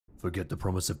Forget the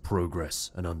promise of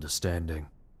progress and understanding.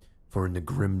 For in the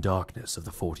grim darkness of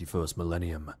the 41st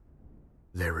millennium,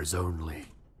 there is only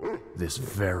this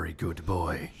very good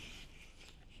boy.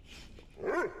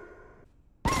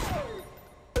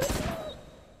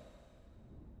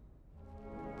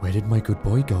 Where did my good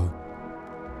boy go?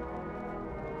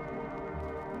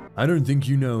 I don't think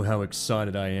you know how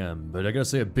excited I am, but I gotta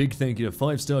say a big thank you to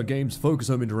 5-Star Games, Focus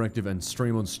Home Interactive, and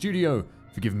Streum on Studio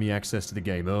for giving me access to the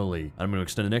game early. I'm gonna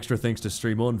extend an extra thanks to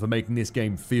Streum On for making this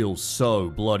game feel so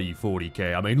bloody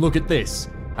 40k. I mean, look at this,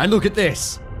 and look at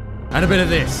this, and a bit of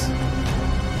this.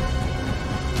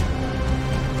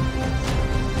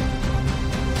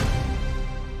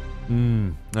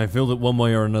 I feel that one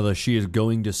way or another she is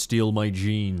going to steal my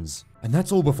genes. And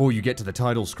that's all before you get to the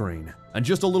title screen. And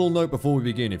just a little note before we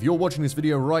begin, if you're watching this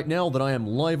video right now, then I am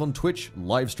live on Twitch,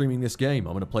 live streaming this game.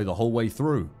 I'm gonna play the whole way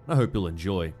through. I hope you'll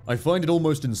enjoy. I find it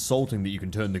almost insulting that you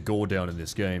can turn the gore down in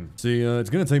this game. See, it's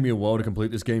gonna take me a while to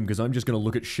complete this game because I'm just gonna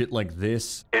look at shit like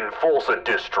this. Enforce a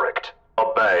district.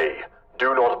 Obey.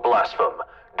 Do not blaspheme.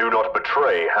 Do not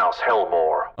betray House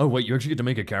Hellmore. Oh wait, you actually get to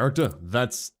make a character?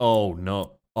 That's... oh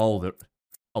no. Oh, the...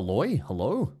 Aloy?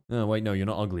 Hello? Oh, wait, no, you're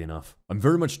not ugly enough. I'm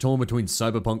very much torn between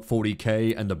Cyberpunk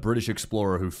 40k and the British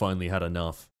explorer who finally had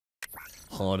enough.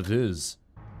 Hard it is.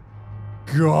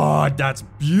 God, that's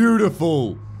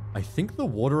beautiful! I think the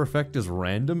water effect is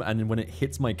random, and when it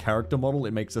hits my character model,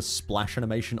 it makes a splash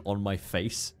animation on my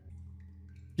face.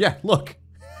 Yeah, look!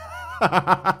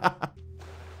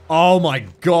 Oh my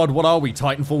god, what are we,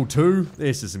 Titanfall 2?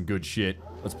 This is some good shit.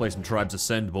 Let's play some Tribes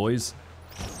Ascend, boys.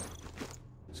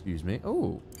 Excuse me.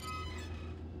 Oh.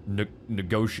 Don't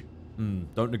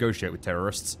negotiate with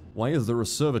terrorists. Why is there a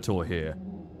servitor here?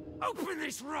 Open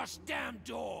this rust damn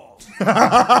door!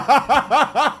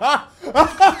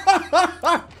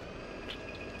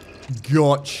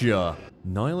 Gotcha.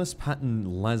 Nihilist pattern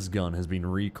lasgun has been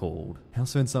recalled.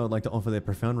 House of Ensar would like to offer their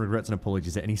profound regrets and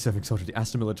apologies to any serving soldier to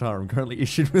Astra Militarum currently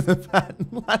issued with a pattern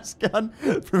lasgun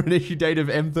from an issue date of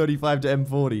M35 to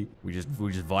M40. We just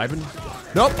vibing?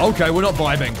 Nope, okay, we're not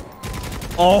vibing.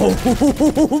 Oh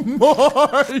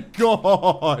my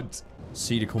god!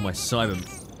 C to call my Cyber.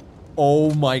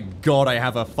 Oh my god, I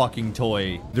have a fucking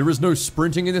toy. There is no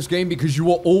sprinting in this game because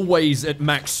you are always at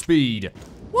max speed.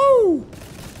 Woo!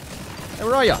 Hey,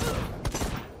 where are ya?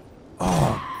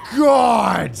 Oh,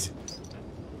 God!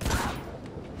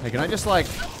 Hey, can I just, like...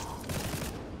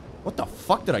 What the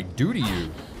fuck did I do to you?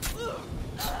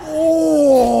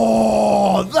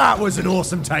 Oh, that was an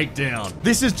awesome takedown.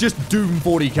 This is just Doom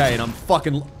 40k and I'm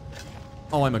fucking...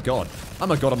 Oh, I'm a god.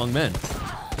 I'm a god among men.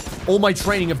 All my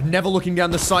training of never looking down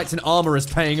the sights and armor is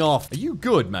paying off. Are you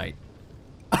good, mate?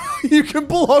 You can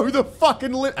blow the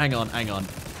fucking lip... Hang on, hang on.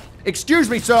 Excuse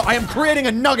me, sir, I am creating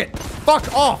a nugget.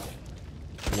 Fuck off.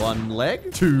 One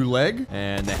leg, two leg,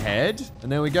 and the head,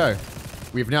 and there we go.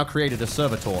 We've now created a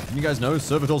servitor. And you guys know,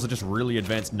 servitors are just really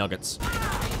advanced nuggets.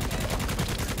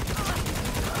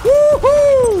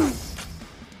 Woohoo!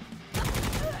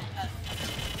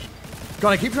 God,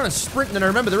 I keep trying to sprint and then I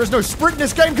remember there is no sprint in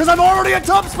this game because I'm already at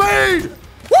top speed!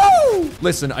 Woo!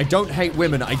 Listen, I don't hate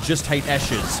women, I just hate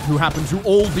Esches, who happen to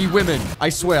all be women. I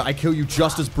swear, I kill you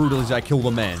just as brutally as I kill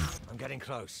the men. Getting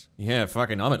close. Yeah,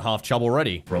 fucking, I'm at half chub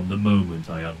already. From the moment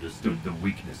I understood the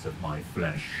weakness of my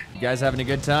flesh. You guys having a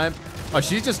good time? Oh,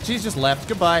 she's just left.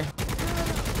 Goodbye.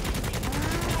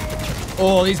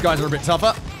 Oh, these guys are a bit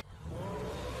tougher.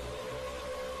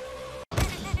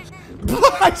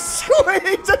 I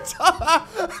squeaked a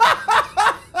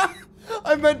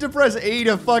I meant to press E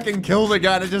to fucking kill the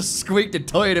guy and I just squeaked a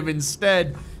toy at him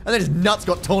instead. And then his nuts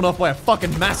got torn off by a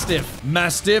fucking mastiff.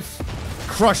 Mastiff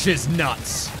crushes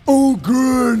nuts.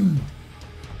 Ogren!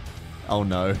 Oh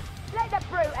no.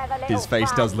 His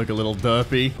face does look a little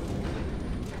derpy.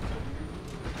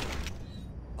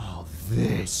 Oh,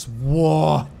 this.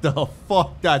 What the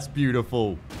fuck? That's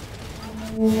beautiful.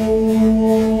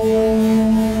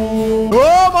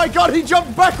 Oh my god, he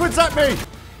jumped backwards at me!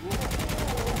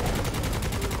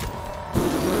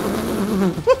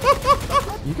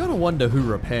 You gotta wonder who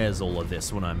repairs all of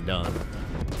this when I'm done.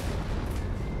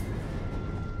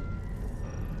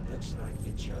 Looks like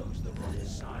you chose the wrong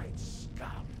side,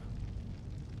 scum.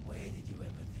 Where did you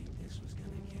ever think this was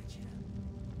gonna get you?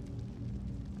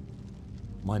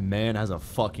 My man has a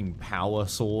fucking power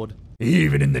sword.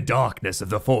 Even in the darkness of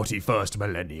the 41st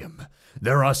millennium,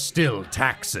 there are still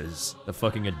taxes. The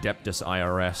fucking Adeptus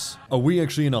IRS. Are we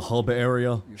actually in a hub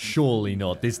area? Surely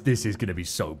not. This is gonna be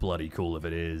so bloody cool if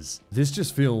it is. This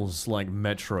just feels like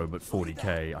Metro, but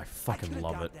 40k. I fucking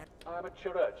love it. I'm a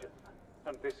chirurgeon,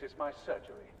 and this is my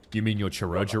surgery. You mean your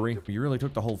chirurgery? You really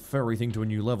took the whole furry thing to a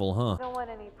new level, huh? Don't want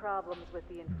any problems with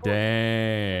the enforcement.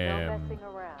 Damn. No messing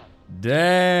around.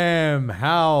 Damn.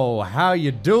 How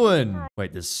you doing?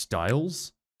 Wait, there's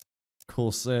Styles?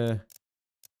 Corsair.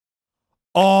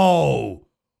 Oh,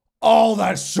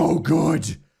 that's so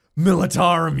good.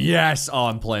 Militarum, yes. Oh,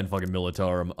 I'm playing fucking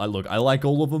Militarum. I like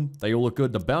all of them. They all look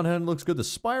good. The Boundhound looks good. The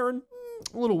Spyron,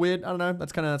 a little weird. I don't know.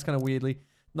 That's kind of weirdly.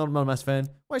 Not a mass fan.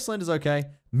 Wasteland is okay.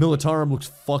 Militarum looks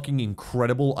fucking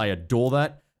incredible. I adore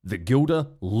that. The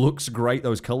Gilda looks great.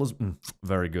 Those colors,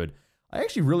 very good. I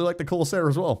actually really like the Corsair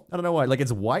as well. I don't know why. Like,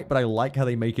 it's white, but I like how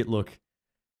they make it look.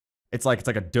 It's like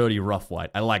a dirty, rough white.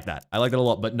 I like that. I like that a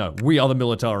lot. But no, we are the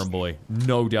Militarum, boy.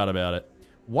 No doubt about it.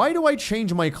 Why do I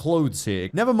change my clothes here?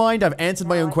 Never mind, I've answered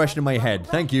my own question in my head.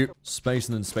 Thank you. Space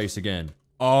and then space again.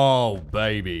 Oh,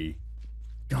 baby.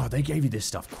 God, they gave you this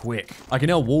stuff quick. I can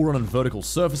now wall run on vertical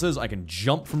surfaces. I can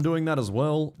jump from doing that as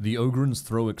well. The Ogrins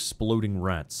throw exploding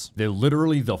rats. They're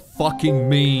literally the fucking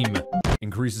meme.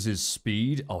 Increases his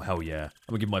speed. Oh, hell yeah.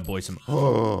 I'm gonna give my boy some...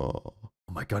 Oh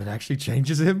my god, it actually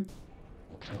changes him?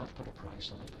 Cannot put a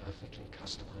price on a perfectly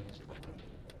customized weapon.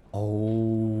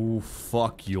 Oh,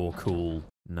 fuck, you're cool.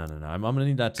 No. I'm gonna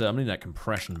need that, I'm gonna need that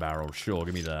compression barrel. Sure,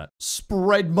 give me that.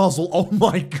 Spread muzzle. Oh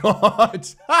my god.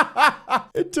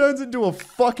 It turns into a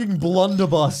fucking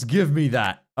blunderbuss. Give me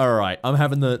that. Alright, I'm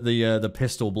having the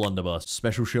pistol blunderbuss.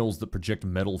 Special shells that project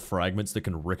metal fragments that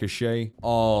can ricochet.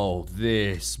 Oh,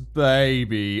 this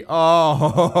baby.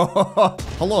 Oh.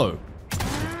 Hello.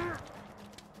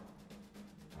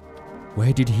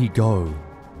 Where did he go?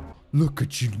 Look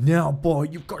at you now, boy.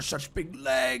 You've got such big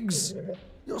legs.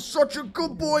 You're such a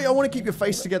good boy. I want to keep your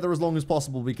face together as long as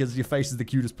possible because your face is the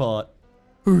cutest part.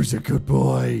 Who's a good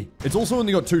boy? It's also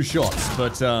only got 2 shots,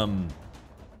 but,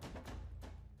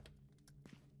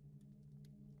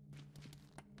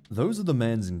 those are the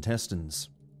man's intestines.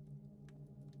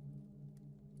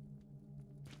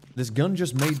 This gun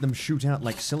just made them shoot out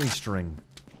like silly string.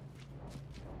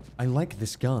 I like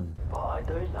this gun. But I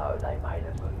do know they made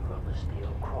a move on the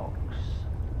steel crocs.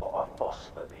 Or a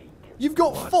phosphor beacon. You've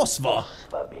got phosphor?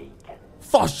 Phosphor beacon.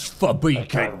 Phosphor A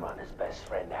beacon. runner's best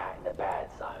friend out in the bad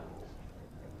zones.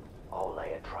 I'll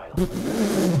lay a trail.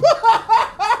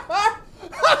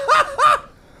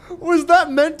 Was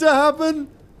that meant to happen?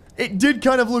 It did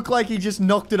kind of look like he just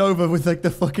knocked it over with like the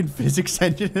fucking physics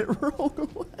engine it rolled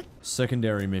away.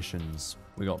 Secondary missions.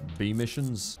 We got B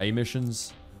missions, A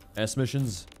missions, S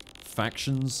missions,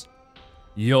 factions.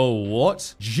 Yo,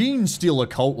 what? Gene Stealer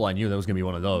Cult. Well, I knew there was gonna be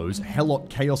one of those. Helot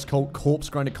Chaos Cult, Corpse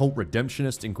Grinder Cult,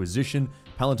 Redemptionist, Inquisition,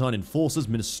 Palatine Enforcers,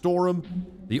 Ministorum,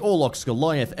 the Orlocks,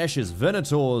 Goliath, Esches,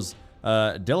 Venators,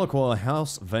 Delacroix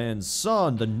House, Van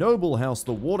San, the Noble House,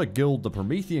 the Water Guild, the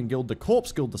Promethean Guild, the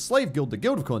Corpse Guild, the Slave Guild, the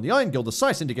Guild of Corn, the Iron Guild, the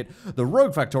Psi Syndicate, the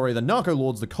Rogue Factory, the Narco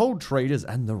Lords, the Cold Traders,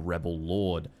 and the Rebel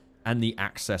Lord. And the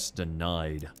access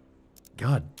denied.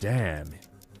 God damn.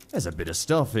 There's a bit of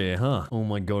stuff here, huh? Oh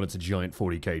my god, it's a giant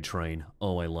 40k train.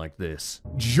 Oh, I like this.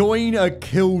 Join a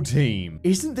kill team.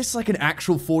 Isn't this like an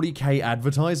actual 40k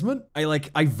advertisement?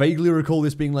 I vaguely recall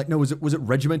this being like, no, was it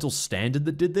Regimental Standard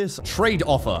that did this? Trade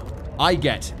offer. I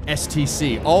get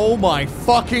STC. Oh my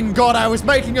fucking god, I was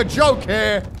making a joke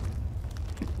here.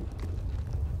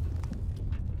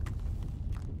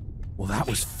 Well, that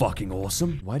was fucking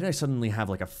awesome. Why did I suddenly have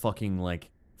like a fucking like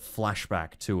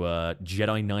flashback to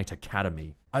Jedi Knight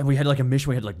Academy? We had like a mission,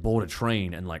 we had like board a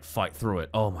train and like fight through it.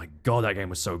 Oh my god, that game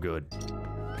was so good.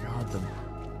 God,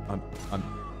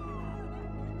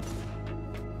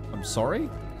 I'm sorry?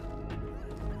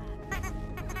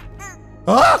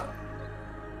 Ah!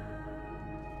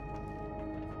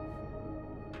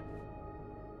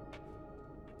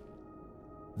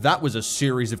 That was a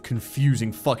series of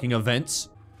confusing fucking events.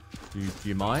 Do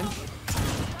you mind?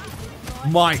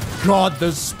 My god,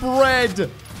 the spread!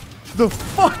 The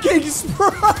fucking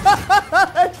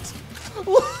spread!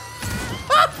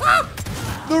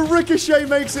 The ricochet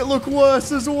makes it look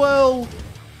worse as well.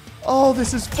 Oh,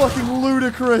 this is fucking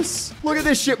ludicrous. Look at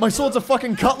this shit, my sword's a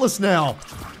fucking cutlass now.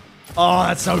 Oh,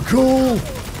 that's so cool.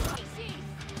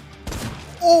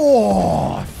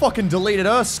 Oh, I fucking deleted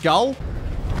her skull.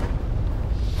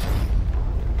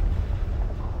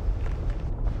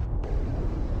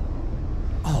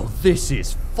 This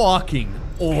is fucking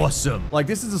awesome. Like,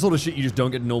 this is the sort of shit you just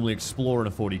don't get to normally explore in a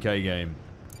 40k game.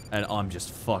 And I'm just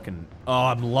fucking... Oh,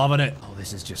 I'm loving it. Oh,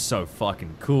 this is just so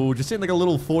fucking cool. Just in like a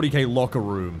little 40k locker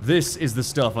room. This is the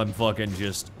stuff I'm fucking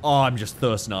just... Oh, I'm just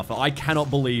thirsting after. I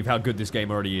cannot believe how good this game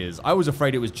already is. I was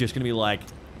afraid it was just gonna be like...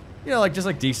 You know, like, just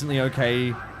like decently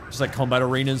okay. Just like combat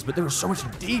arenas. But there was so much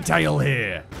detail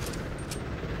here.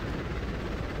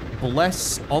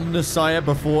 bless Omnissiah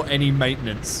before any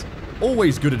maintenance.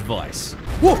 Always good advice.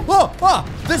 Whoa, whoa, ah,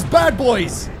 there's bad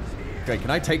boys. Okay,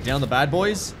 can I take down the bad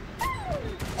boys?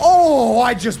 Oh,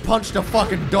 I just punched a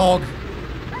fucking dog.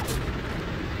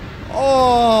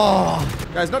 Oh.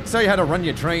 Guys, not to tell you how to run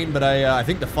your train, but I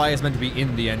think the fire's meant to be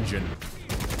in the engine.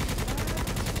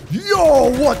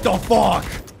 Yo, what the fuck?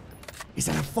 Is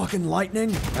that a fucking lightning?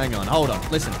 Hang on, hold on.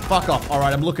 Listen, fuck off. All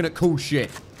right, I'm looking at cool shit.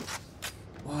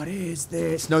 What is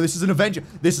this? No, this is an Avenger.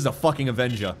 This is a fucking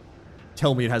Avenger.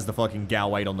 Tell me it has the fucking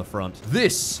Gao 8 on the front.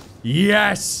 This,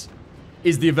 yes,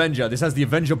 is the Avenger. This has the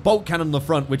Avenger bolt cannon on the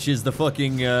front, which is the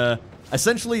fucking,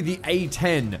 essentially the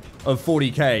A10 of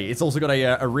 40k. It's also got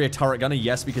a rear turret gunner,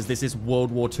 yes, because this is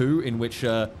World War II, in which,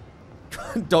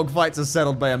 dogfights are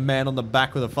settled by a man on the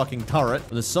back with a fucking turret.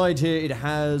 On the side here, it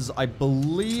has, I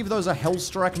believe those are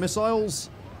Hellstrike missiles.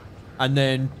 And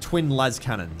then twin las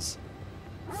cannons.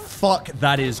 Fuck,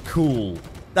 that is cool.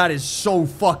 That is so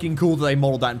fucking cool that they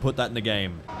modeled that and put that in the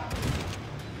game.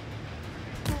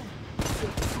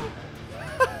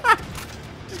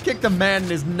 Just kick the man in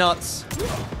his nuts.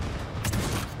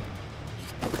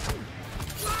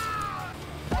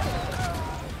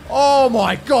 Oh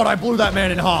my god, I blew that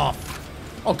man in half.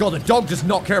 Oh god, the dog does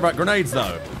not care about grenades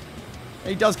though.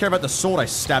 He does care about the sword I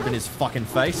stabbed in his fucking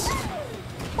face.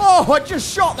 Oh, I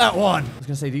just shot that one! I was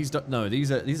gonna say these don't, no,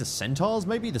 these are centaurs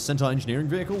maybe? The centaur engineering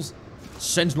vehicles?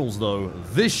 Sentinels though,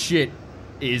 this shit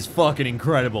is fucking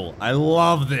incredible. I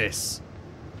love this.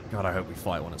 God, I hope we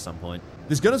fight one at some point.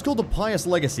 This gun is called the Pious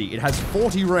Legacy. It has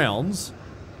 40 rounds,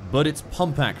 but it's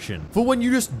pump action. For when you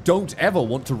just don't ever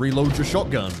want to reload your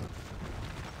shotgun.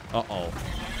 Uh-oh.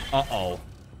 Uh-oh.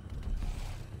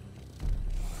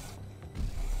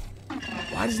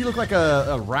 Why does he look like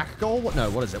a ragdoll? What?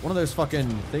 No, what is it? One of those fucking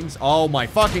things? Oh my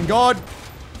fucking god!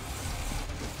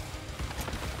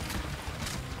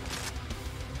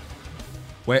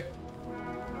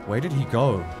 Where did he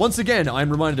go? Once again, I'm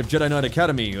reminded of Jedi Knight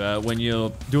Academy when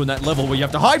you're doing that level where you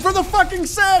have to hide from the fucking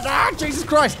sand! Ah, Jesus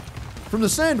Christ! From the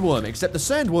sandworm, except the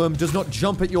sandworm does not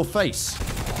jump at your face.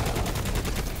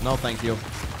 No, thank you.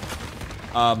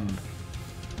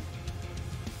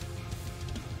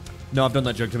 No, I've done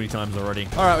that joke too many times already.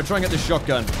 Alright, we're trying to get this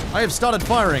shotgun. I have started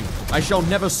firing. I shall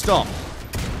never stop.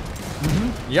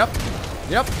 Yep.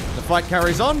 Yep. The fight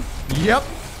carries on. Yep.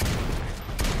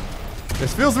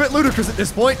 This feels a bit ludicrous at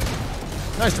this point.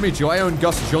 Nice to meet you. I own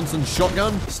Gus Johnson's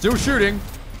shotgun. Still shooting.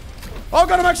 Oh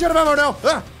god, I'm actually out of ammo now.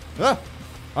 Ah! Ah!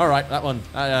 Alright, that one.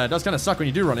 Does kind of suck when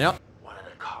you do run out. One of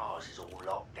the cars is all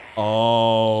locked down.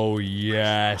 Oh,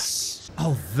 yes.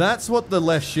 Oh, that's what the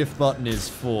left shift button is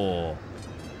for.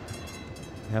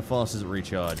 How fast does it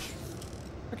recharge?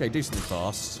 Okay, decently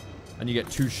fast. And you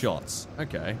get 2 shots.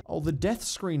 Okay. Oh, the death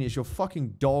screen is your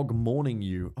fucking dog mourning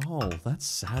you. Oh, that's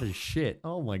sad as shit.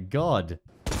 Oh my god.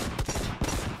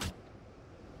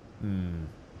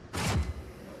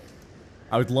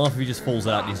 I would laugh if he just falls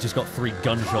out and he's just got 3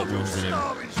 gunshot wounds in him.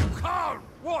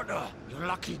 You're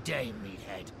lucky day,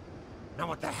 meathead. Now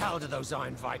what the hell do those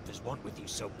Iron Vipers want with you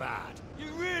so bad?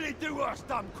 You really do ask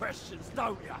dumb questions,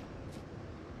 don't ya?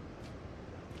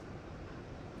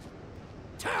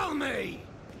 Tell me!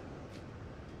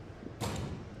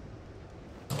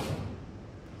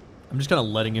 I'm just kind of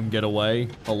letting him get away.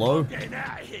 Hello? Getting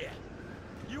out of here!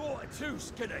 You ought to too,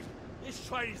 Skinny. This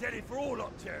train is headed for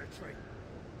Orlok territory.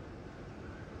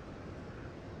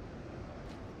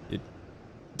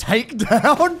 Take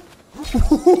down?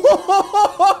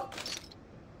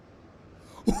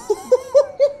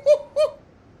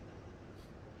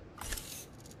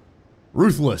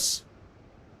 Ruthless.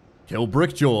 Kill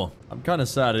Brickjaw. I'm kind of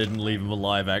sad I didn't leave him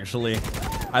alive, actually.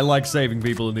 I like saving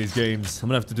people in these games. I'm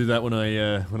gonna have to do that when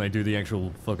I do the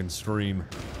actual fucking stream.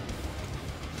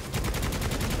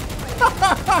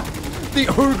 The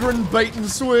Ogren bait and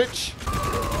switch.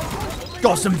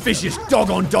 Got some vicious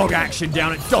dog-on-dog action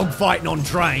down at Dogfighting on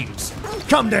Trains.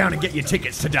 Come down and get your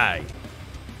tickets today.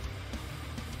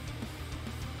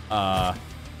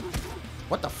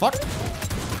 What the fuck?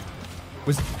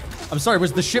 I'm sorry,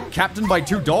 was the ship captained by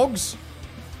 2 dogs?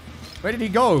 Where did he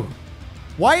go?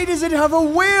 Why does it have a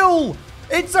wheel?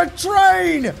 It's a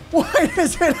train! Why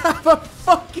does it have a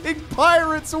fucking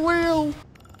pirate's wheel?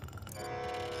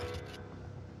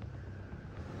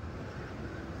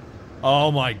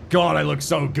 Oh my god, I look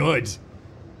so good.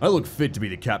 I look fit to be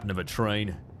the captain of a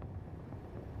train.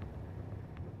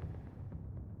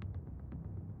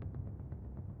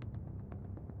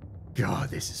 God,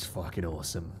 this is fucking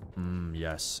awesome.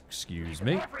 Yes. Excuse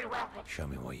me. Show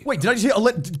me what you Wait, did I just hear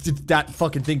did that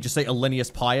fucking thing just say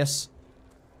Elenius Pius?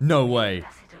 No way.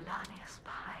 Blessed Elenius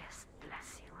Pius,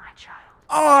 bless you, my child.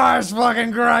 Oh, it's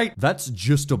fucking great. That's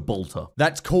just a bolter.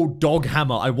 That's called dog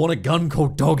hammer. I want a gun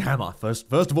called dog hammer.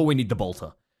 First of all, we need the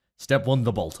bolter. Step 1,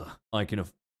 the bolter. I can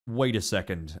wait a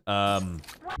second.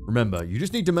 Remember, you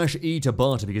just need to mash E to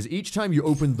barter because each time you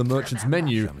open the merchant's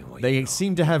menu, they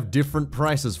seem to have different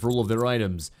prices for all of their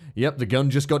items. Yep, the gun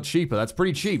just got cheaper. That's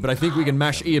pretty cheap, but I think we can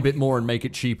mash E a bit more and make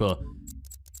it cheaper.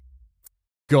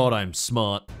 God, I'm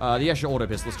smart. The Escher auto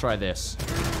pistol, let's try this.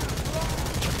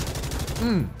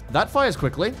 That fires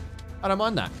quickly. I don't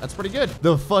mind that. That's pretty good.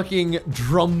 The fucking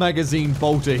drum magazine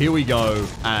bolter. Here we go.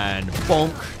 And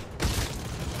bonk.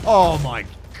 Oh my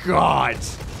god.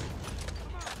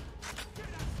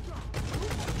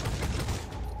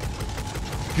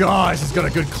 Gosh, it's got a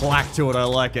good clack to it. I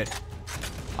like it.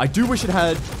 I do wish it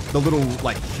had the little,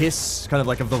 like, hiss, kind of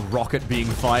like of the rocket being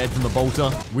fired from the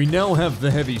bolter. We now have the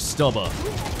heavy stubber.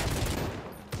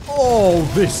 Oh,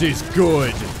 this is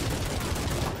good.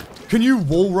 Can you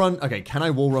wall run? Okay, can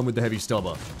I wall run with the heavy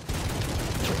stubber?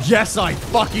 Yes, I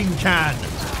fucking can.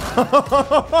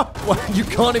 Well, you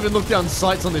can't even look down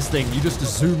sights on this thing. You just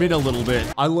zoom in a little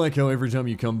bit. I like how every time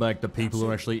you come back, the people who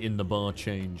are actually in the bar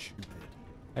change.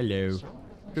 Hello.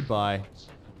 Goodbye.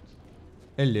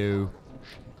 Hello.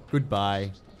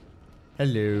 Goodbye.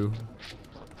 Hello.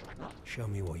 Show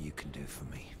me what you can do for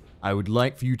me. I would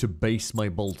like for you to base my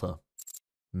bolter.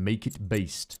 Make it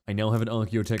based. I now have an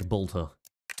Archaeotech bolter.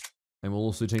 And we'll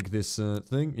also take this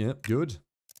thing. Yep, good.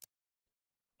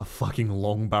 A fucking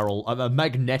long barrel, a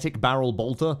magnetic barrel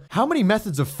bolter. How many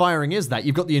methods of firing is that?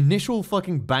 You've got the initial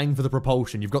fucking bang for the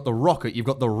propulsion. You've got the rocket. You've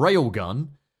got the railgun.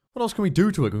 What else can we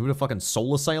do to it? Can we put a fucking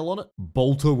solar sail on it?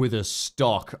 Bolter with a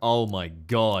stock. Oh my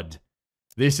god.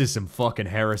 This is some fucking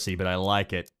heresy, but I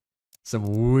like it.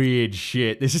 Some weird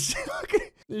shit. This is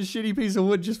this shitty piece of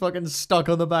wood just fucking stuck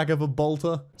on the back of a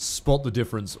bolter. Spot the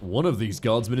difference. One of these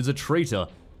guardsmen is a traitor.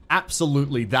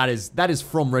 Absolutely, that is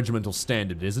from regimental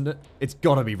standard, isn't it? It's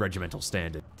gotta be regimental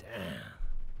standard. Damn.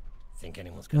 Think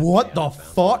anyone's gonna What the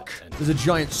fuck? There's a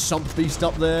giant sump beast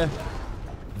up there.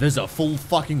 There's a full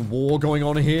fucking war going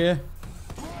on here.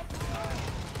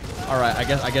 Alright, I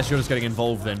guess you're just getting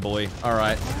involved then, boy.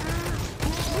 Alright.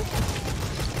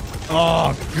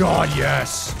 Oh god,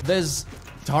 yes. There's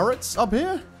turrets up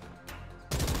here?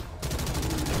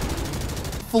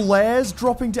 Flares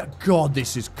dropping down. God,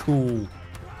 this is cool.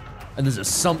 And there's a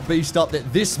sump beast up there.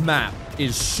 This map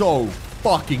is so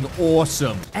fucking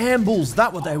awesome. Ambles,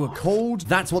 that what they were called?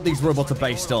 That's what these robots are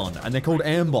based on. And they're called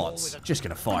ambots. Just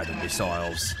gonna fire the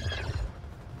missiles.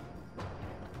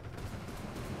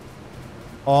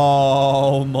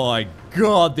 Oh my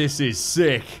god, this is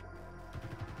sick.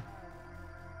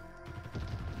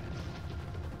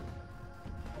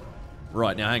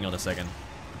 Right, now hang on a second.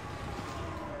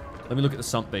 Let me look at the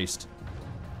sump beast.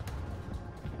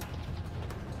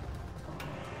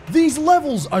 These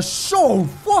levels are so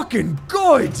fucking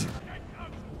good!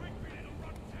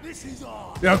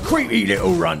 They're creepy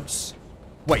little runts.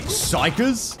 Wait,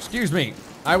 psychers? Excuse me,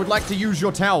 I would like to use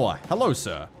your tower. Hello,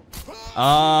 sir.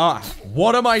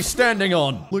 What am I standing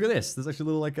on? Look at this. There's actually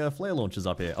little, like, flare launchers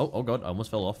up here. Oh god, I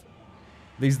almost fell off.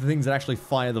 These are the things that actually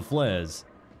fire the flares.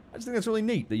 I just think that's really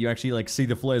neat that you actually, like, see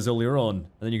the flares earlier on, and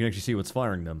then you can actually see what's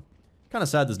firing them. Kind of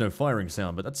sad there's no firing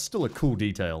sound, but that's still a cool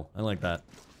detail. I like that.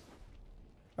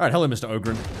 Alright, hello, Mr.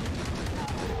 Ogren.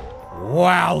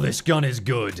 Wow, this gun is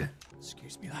good.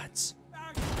 Excuse me, lads.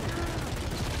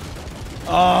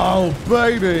 Oh,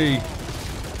 baby!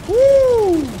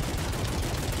 Woo!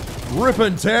 Rip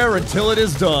and tear until it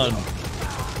is done.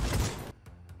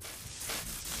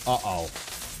 Uh-oh.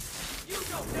 You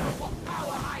don't know what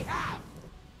power I have.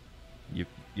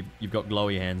 You've got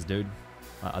glowy hands, dude.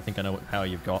 I think I know what power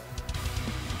you've got.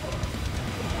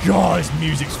 God, this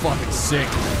music's fucking sick.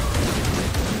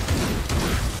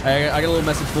 Hey, I got a little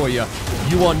message for you.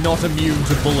 You are not immune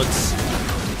to bullets.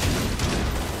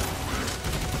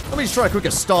 Let me just try a quick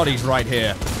Astartes right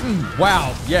here.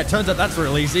 Wow. Yeah, turns out that's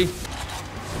real easy.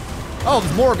 Oh,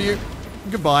 there's more of you.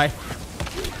 Goodbye.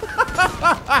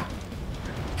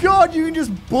 God, you can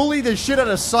just bully the shit out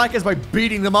of psychers by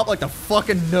beating them up like the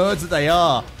fucking nerds that they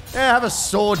are. Yeah, have a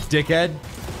sword, dickhead.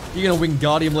 You're gonna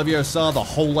Wingardium Leviosa the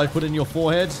hole I put in your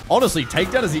forehead? Honestly,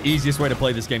 takedown is the easiest way to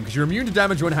play this game because you're immune to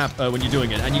damage when you're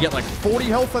doing it. And you get like 40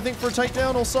 health, I think, for a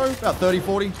takedown or so. About 30,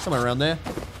 40, somewhere around there.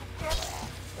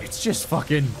 It's just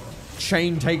fucking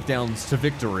chain takedowns to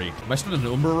victory. Am I still in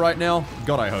Umbra right now?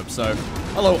 God, I hope so.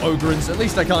 Hello, Ogrins. At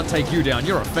least I can't take you down.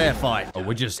 You're a fair fight. Oh,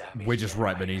 we're just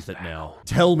right beneath it now.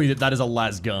 Tell me that that is a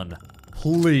las gun.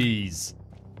 Please.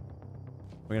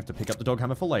 We're gonna have to pick up the dog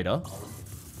hammer for later.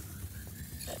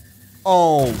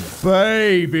 Oh,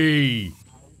 baby.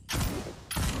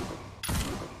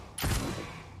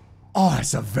 Oh,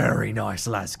 it's a very nice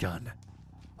lasgun.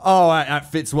 Oh,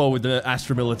 that fits well with the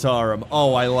Astra Militarum.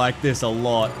 Oh, I like this a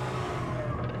lot.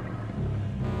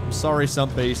 I'm sorry,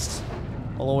 some beasts.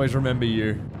 I'll always remember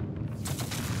you.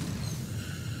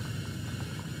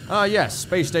 Ah, yes,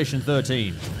 Space Station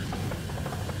 13.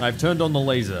 I've turned on the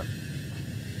laser.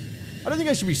 I don't think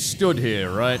I should be stood here,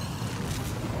 right?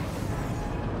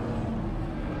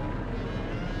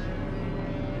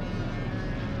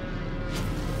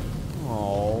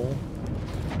 Oh.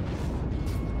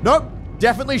 Nope!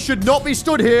 Definitely should not be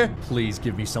stood here! Please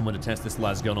give me someone to test this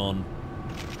lasgun on.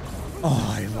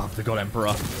 Oh, I love the God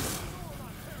Emperor.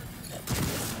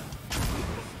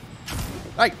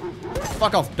 Hey!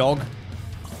 Fuck off, dog.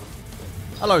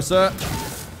 Hello, sir.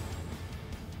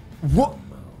 What?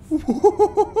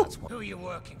 Who are you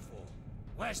working for?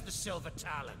 Where's the Silver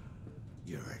Talon?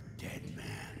 You're a dead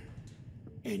man.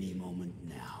 Any moment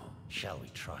now. Shall we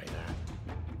try that?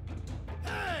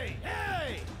 Hey!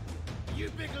 Hey! You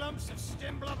big lumps of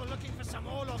stem blubber looking for some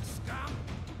Orlog scum?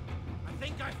 I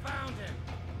think I found him.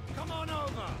 Come on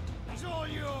over. He's all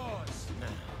yours. Now,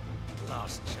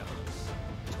 last chance.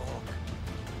 Talk.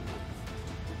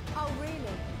 Oh, really?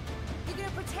 You're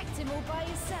gonna protect him all by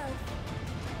yourself?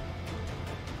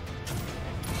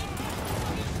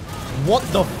 What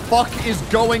the fuck is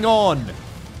going on?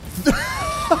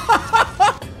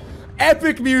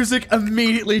 Epic music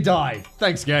immediately died.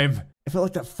 Thanks, game. I feel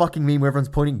like that fucking meme where everyone's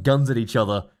pointing guns at each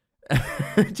other.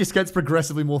 It just gets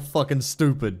progressively more fucking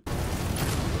stupid.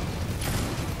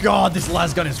 God, this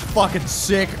lasgun is fucking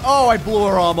sick. Oh, I blew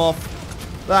her arm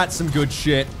off. That's some good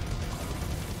shit.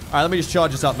 Alright, let me just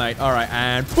charge this up, mate. Alright,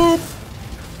 and boop.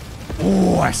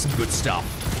 Oh, that's some good stuff.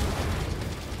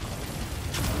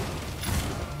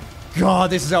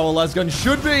 God, this is how a lasgun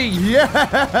should be.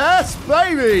 Yes,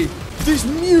 baby. This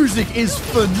music is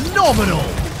phenomenal.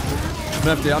 I'm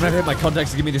gonna have to hit my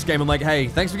contacts to give me this game. I'm like, hey,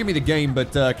 thanks for giving me the game,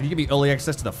 but can you give me early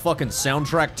access to the fucking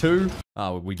soundtrack too?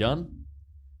 Oh, are we done?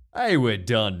 Hey, we're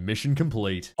done. Mission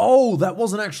complete. Oh, that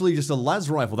wasn't actually just a las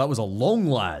rifle. That was a long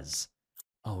las.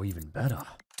 Oh, even better.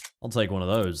 I'll take one of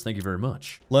those. Thank you very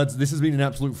much. Lads, this has been an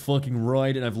absolute fucking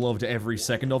ride, and I've loved every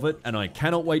second of it, and I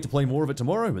cannot wait to play more of it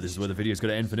tomorrow, but this is where the video's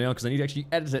gonna end for now, because I need to actually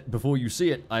edit it before you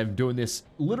see it. I'm doing this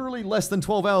literally less than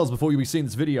 12 hours before you'll be seeing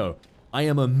this video. I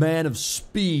am a man of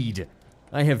speed.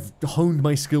 I have honed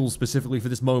my skills specifically for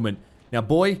this moment. Now,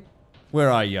 boy,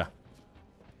 where are you?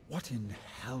 What in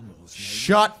Helm's name?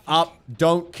 Shut up.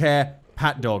 Don't care.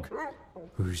 Pat dog.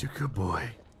 Who's a good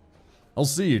boy? I'll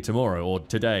see you tomorrow, or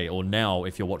today, or now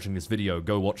if you're watching this video.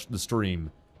 Go watch the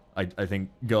stream. I think,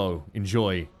 go.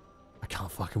 Enjoy. I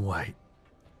can't fucking wait.